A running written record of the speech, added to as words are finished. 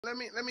let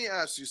me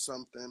ask you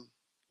something.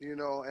 You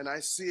know, and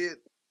I see it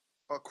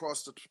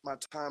across my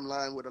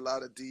timeline with a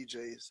lot of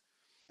DJs,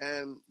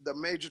 and the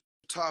major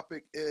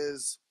topic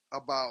is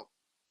about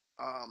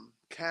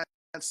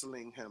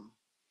canceling him.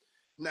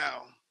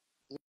 Now,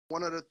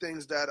 one of the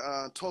things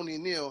that Tony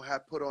Neal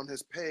had put on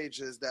his page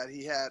is that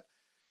he had,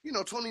 you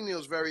know, Tony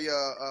Neal's very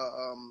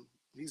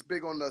he's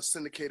big on the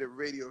syndicated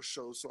radio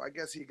shows, so I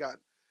guess he got,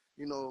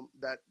 you know,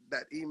 that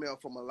email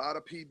from a lot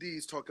of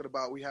PDs talking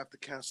about we have to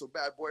cancel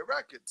Bad Boy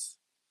Records.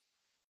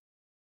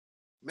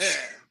 Man,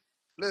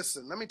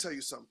 listen, let me tell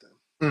you something.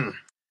 Mm.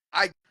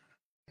 I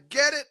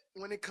get it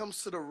when it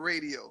comes to the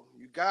radio.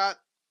 You got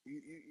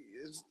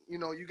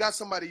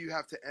somebody you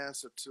have to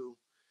answer to,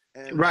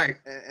 and Right.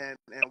 and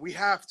we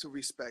have to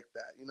respect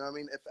that. You know what I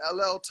mean? If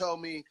LL tell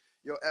me,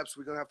 yo, Epps,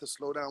 we're gonna have to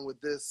slow down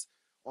with this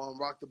on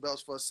Rock the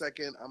Bells for a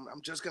second,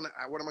 I'm just gonna.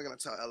 What am I gonna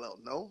tell LL?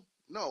 No,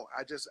 no.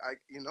 I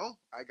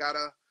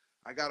gotta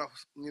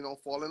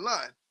fall in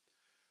line.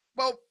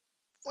 Well,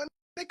 when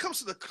it comes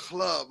to the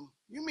club,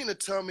 you mean to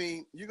tell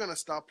me you're gonna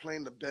stop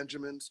playing the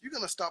Benjamins? You're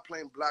gonna stop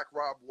playing Black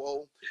Rob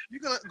Woe?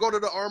 You're gonna go to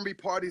the R&B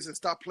parties and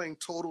stop playing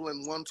Total and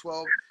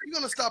 112? You're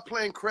gonna stop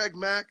playing Craig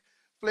Mack,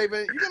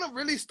 Flavor? You're gonna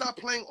really stop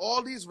playing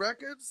all these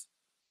records?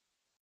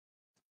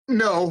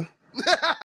 No.